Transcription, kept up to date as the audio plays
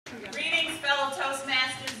Greetings, fellow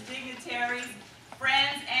Toastmasters, dignitaries,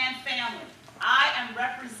 friends, and family. I am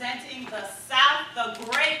representing the South, the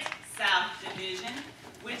Great South Division,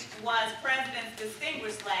 which was President's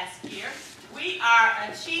Distinguished last year. We are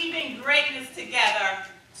achieving greatness together,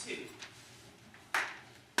 too.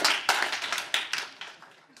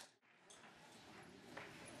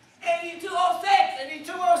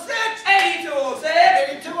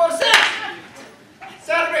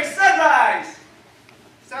 Saturday sunrise.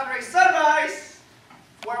 Saturday sunrise,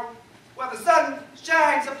 where the sun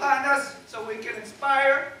shines upon us so we can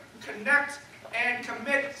inspire, connect, and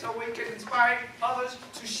commit so we can inspire others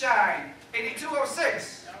to shine.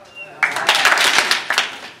 8206.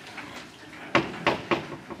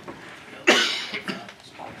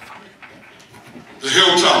 The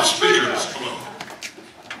Hilltop Speakers Club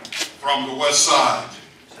from the West Side.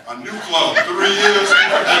 A new club, 3 years,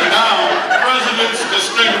 and now President's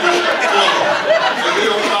Distinguished Club. The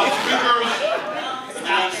Hilltop Speakers,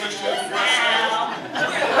 We're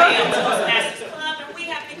the Toastmasters Club, and we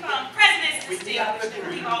have become President's Distinguished.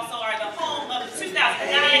 And we also are the home of the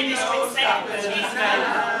 2009 District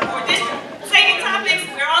Saving Topics.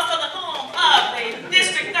 We're also the home of the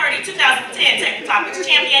District 30 2010 Technical Topics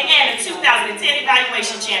Champion and the 2010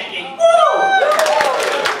 Evaluation Champion. Woo!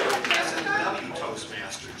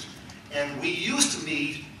 And we used to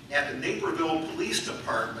meet at the Naperville Police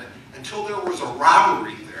Department until there was a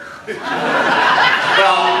robbery there.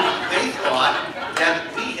 Well, they thought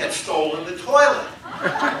that we had stolen the toilet.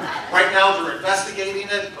 Right now they're investigating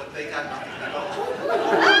it, but they got nothing to go.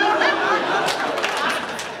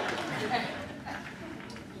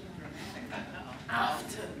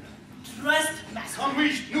 Come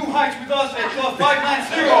reach new heights with us at Club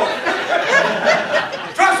 590.